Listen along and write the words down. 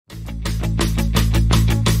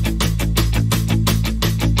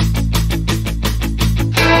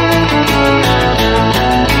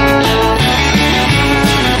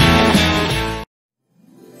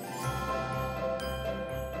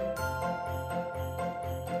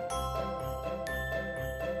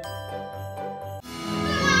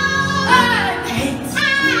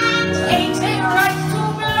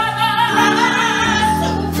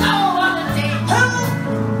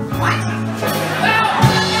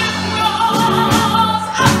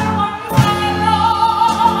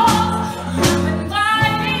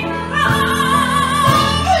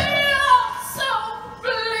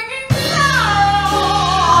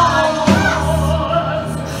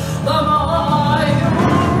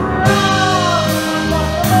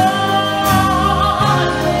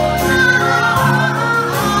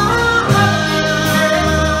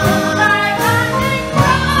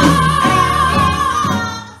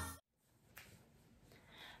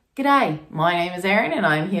G'day, my name is Erin and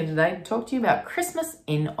I'm here today to talk to you about Christmas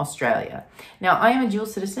in Australia. Now, I am a dual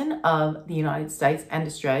citizen of the United States and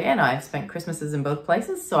Australia, and I've spent Christmases in both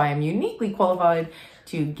places, so I am uniquely qualified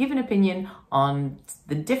to give an opinion on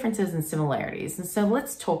the differences and similarities. And so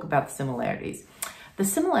let's talk about the similarities. The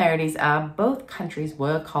similarities are both countries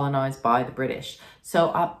were colonized by the British. So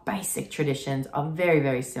our basic traditions are very,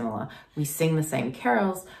 very similar. We sing the same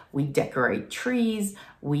carols, we decorate trees,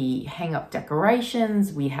 we hang up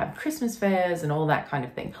decorations, we have Christmas fairs and all that kind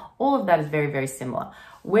of thing. All of that is very, very similar.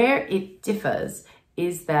 Where it differs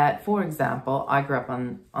is that, for example, I grew up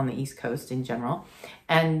on the East Coast in general,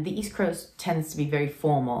 and the East Coast tends to be very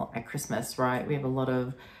formal at Christmas, right? We have a lot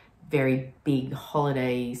of very big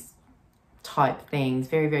holidays type things,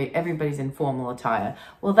 very, everybody's in formal attire.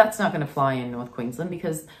 Well, that's not going to fly in North Queensland,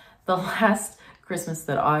 because the last Christmas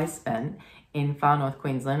that I spent in far North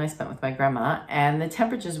Queensland, I spent with my grandma, and the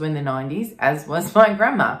temperatures were in the 90s, as was my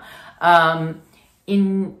grandma.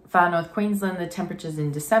 In far North Queensland, the temperatures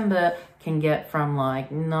in December can get from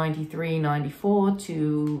like 93, 94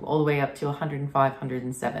 to all the way up to 105,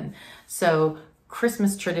 107. So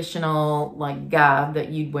Christmas traditional like garb that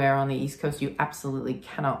you'd wear on the East Coast, you absolutely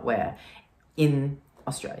cannot wear in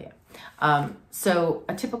Australia. So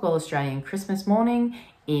a typical Australian Christmas morning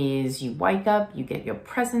is you wake up, you get your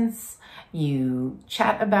presents, you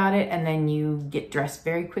chat about it, and then you get dressed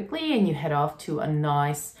very quickly and you head off to a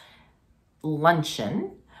nice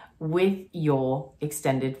luncheon with your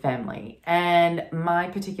extended family. And my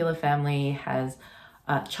particular family has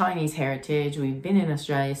Chinese heritage. We've been in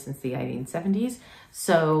Australia since the 1870s.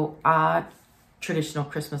 So our traditional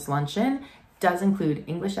Christmas luncheon does include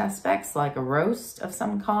English aspects like a roast of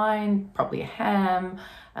some kind, probably a ham,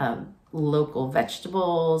 local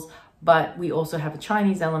vegetables, but we also have a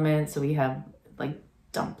Chinese element. So we have like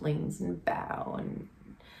dumplings and bao and,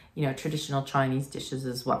 you know, traditional Chinese dishes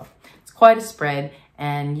as well. It's quite a spread,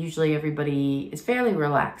 and usually everybody is fairly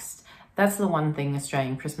relaxed. That's the one thing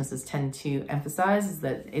Australian Christmases tend to emphasize, is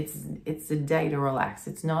that it's a day to relax.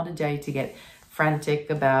 It's not a day to get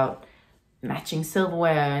frantic about matching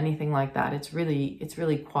silverware or anything like that. It's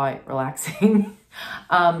really quite relaxing.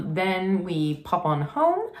 Then we pop on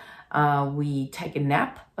home. We take a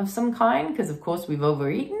nap of some kind, because of course we've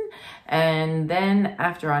overeaten. And then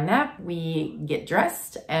after our nap, we get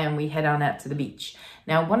dressed and we head on out to the beach.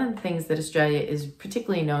 Now, one of the things that Australia is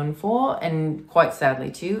particularly known for, and quite sadly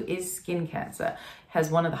too, is skin cancer. It has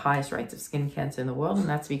one of the highest rates of skin cancer in the world, and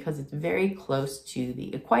that's because it's very close to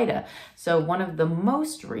the equator. So one of the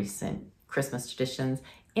most recent Christmas traditions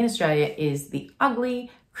in Australia is the ugly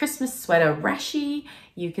Christmas sweater rashi.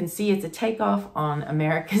 You can see it's a takeoff on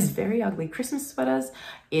America's very ugly Christmas sweaters.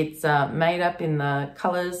 It's made up in the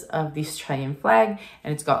colors of the Australian flag,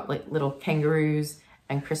 and it's got like little kangaroos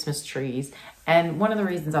and Christmas trees. And one of the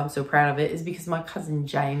reasons I'm so proud of it is because my cousin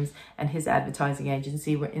James and his advertising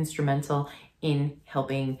agency were instrumental in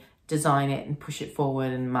helping design it and push it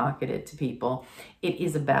forward and market it to people. It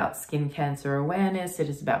is about skin cancer awareness. It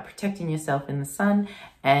is about protecting yourself in the sun.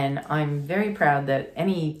 And I'm very proud that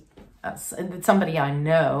somebody I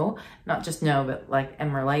know, not just know, but like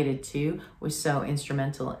am related to, was so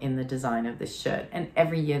instrumental in the design of this shirt. And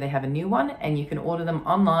every year they have a new one, and you can order them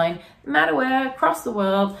online, no matter where, across the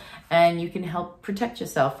world, and you can help protect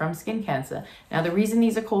yourself from skin cancer. Now, the reason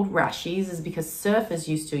these are called rashis is because surfers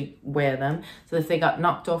used to wear them. So if they got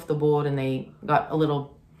knocked off the board and they got a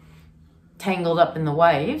little tangled up in the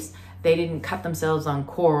waves, they didn't cut themselves on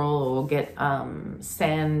coral or get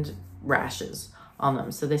sand rashes on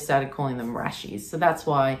them. So they started calling them rashis. So that's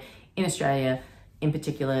why in Australia in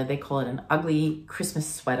particular, they call it an ugly Christmas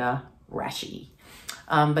sweater rashi.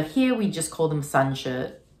 But here we just call them sun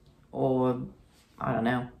shirt, or I don't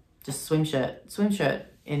know, just swim shirt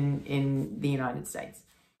in the United States.